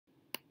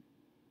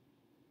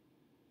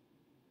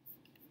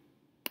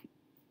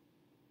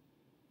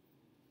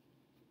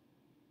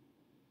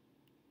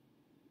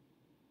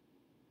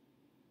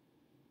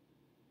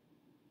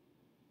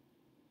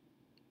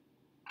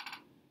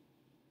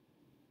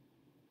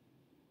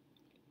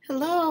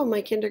Hello,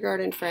 my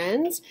kindergarten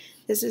friends.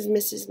 This is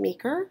Mrs.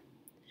 Meeker.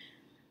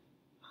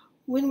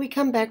 When we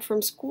come back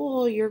from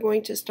school, you're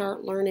going to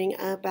start learning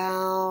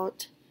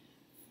about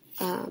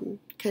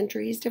different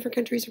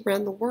countries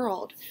around the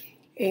world,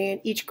 and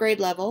each grade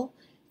level.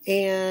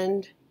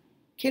 And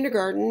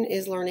kindergarten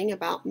is learning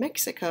about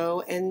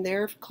Mexico and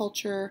their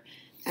culture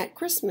at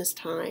Christmas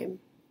time.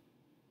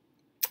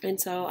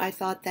 And so I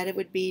thought that it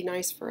would be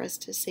nice for us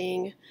to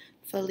sing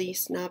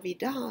Feliz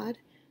Navidad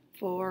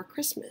for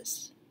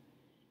Christmas.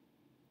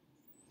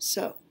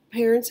 So,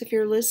 parents, if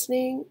you're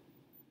listening,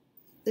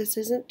 this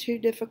isn't too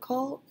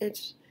difficult.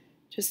 It's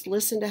just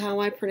listen to how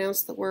I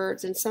pronounce the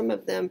words, and some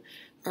of them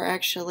are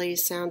actually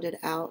sounded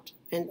out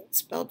and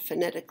spelled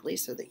phonetically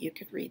so that you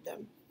could read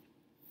them.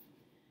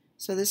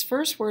 So this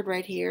first word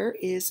right here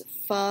is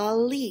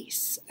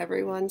feliz.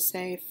 Everyone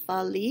say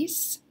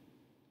feliz.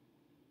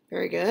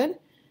 Very good.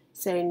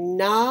 Say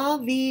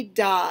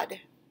Navidad.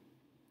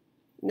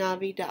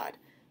 Navidad.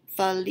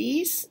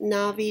 Feliz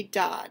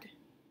Navidad.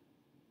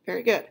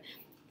 Very good.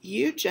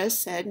 You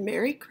just said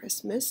Merry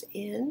Christmas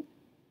in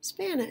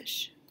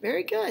Spanish.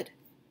 Very good.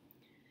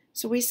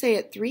 So we say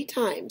it 3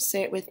 times.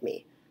 Say it with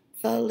me.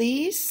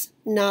 Feliz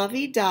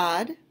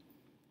Navidad.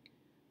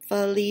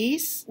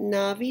 Feliz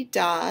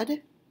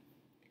Navidad.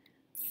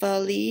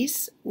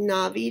 Feliz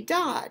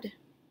Navidad.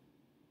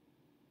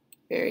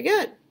 Very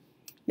good.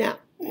 Now,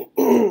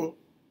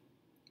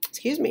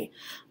 excuse me,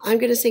 I'm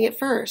going to sing it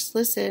first.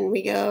 Listen,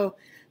 we go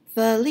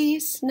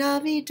Feliz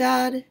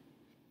Navidad.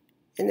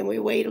 And then we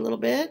wait a little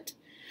bit.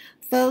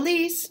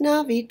 Feliz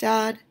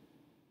Navidad.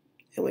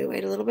 And we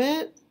wait a little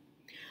bit.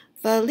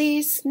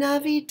 Feliz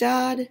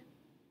Navidad.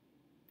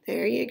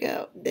 There you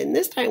go. Then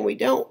this time we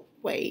don't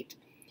wait.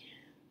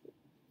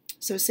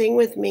 So sing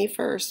with me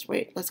first.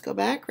 Wait, let's go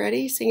back.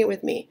 Ready? Sing it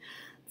with me.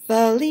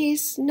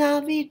 Feliz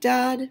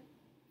Navidad.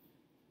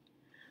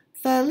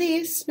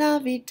 Feliz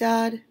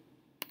Navidad.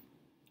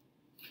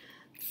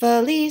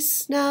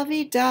 Feliz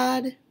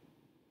Navidad.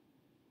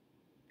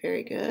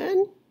 Very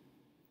good.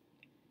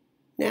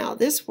 Now,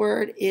 this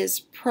word is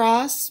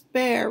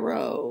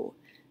prospero.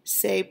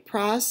 Say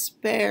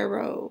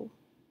prospero.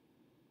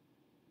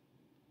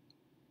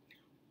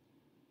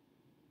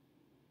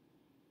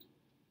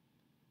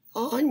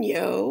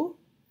 Año.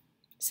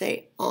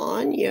 Say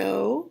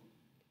año.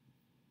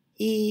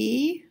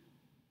 Y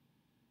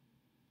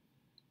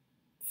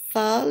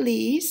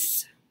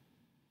feliz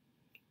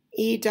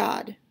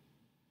Navidad.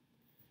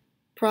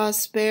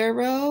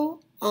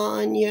 Prospero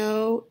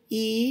año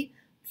y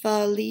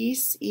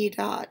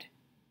felicidad.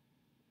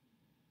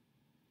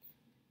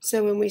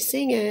 So when we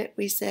sing it,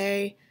 we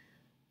say,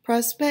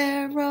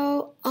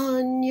 Prospero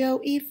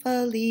año y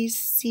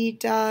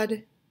felicidad.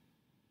 It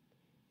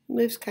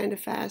moves kind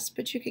of fast,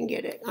 but you can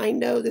get it. I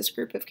know this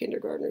group of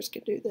kindergartners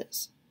can do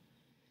this.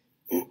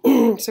 So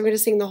I'm going to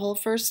sing the whole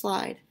first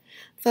slide.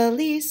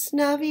 Feliz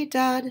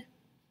Navidad.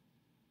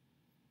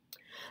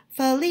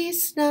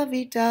 Feliz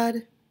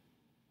Navidad.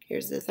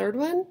 Here's the third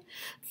one.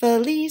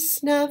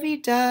 Feliz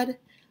Navidad.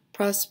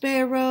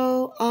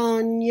 Prospero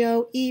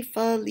año y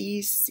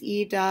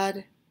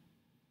felicidad.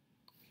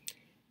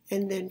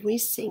 And then we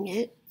sing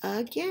it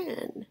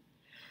again.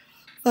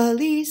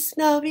 Feliz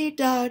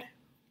Navidad.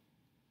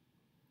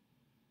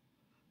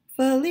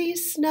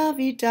 Feliz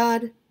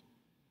Navidad.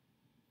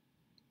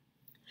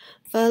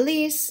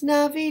 Feliz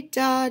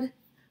Navidad.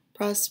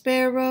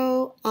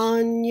 Prospero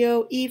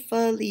año y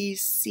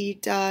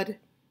felicidad.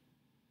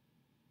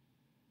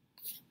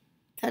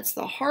 That's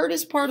the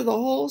hardest part of the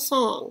whole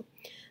song.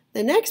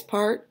 The next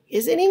part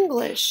is in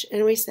English,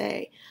 and we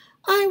say,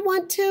 I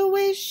want to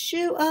wish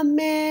you a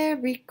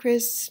Merry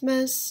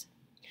Christmas.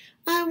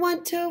 I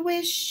want to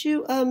wish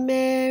you a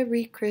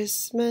Merry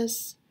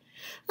Christmas.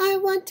 I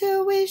want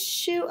to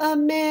wish you a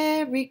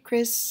Merry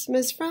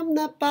Christmas from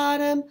the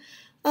bottom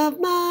of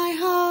my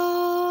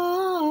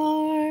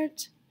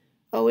heart.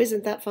 Oh,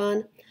 isn't that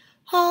fun?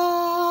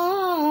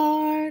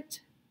 Heart.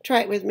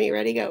 Try it with me.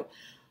 Ready? Go.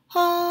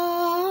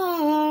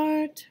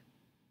 Heart.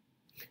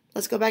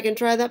 Let's go back and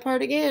try that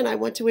part again. I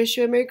want to wish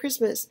you a Merry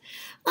Christmas.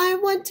 I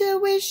want to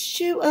wish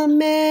you a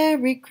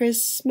Merry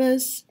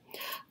Christmas.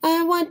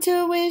 I want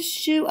to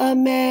wish you a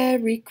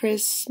Merry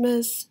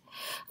Christmas.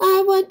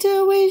 I want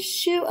to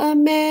wish you a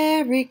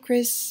Merry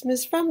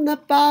Christmas from the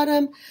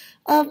bottom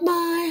of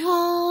my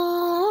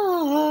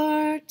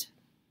heart.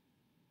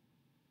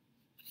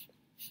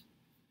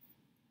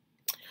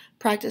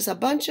 Practice a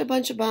bunch,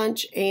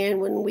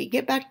 and when we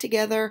get back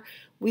together,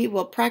 we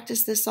will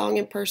practice this song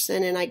in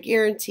person, and I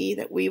guarantee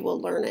that we will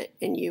learn it,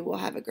 and you will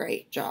have a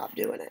great job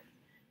doing it,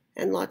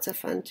 and lots of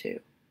fun too.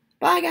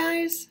 Bye,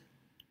 guys.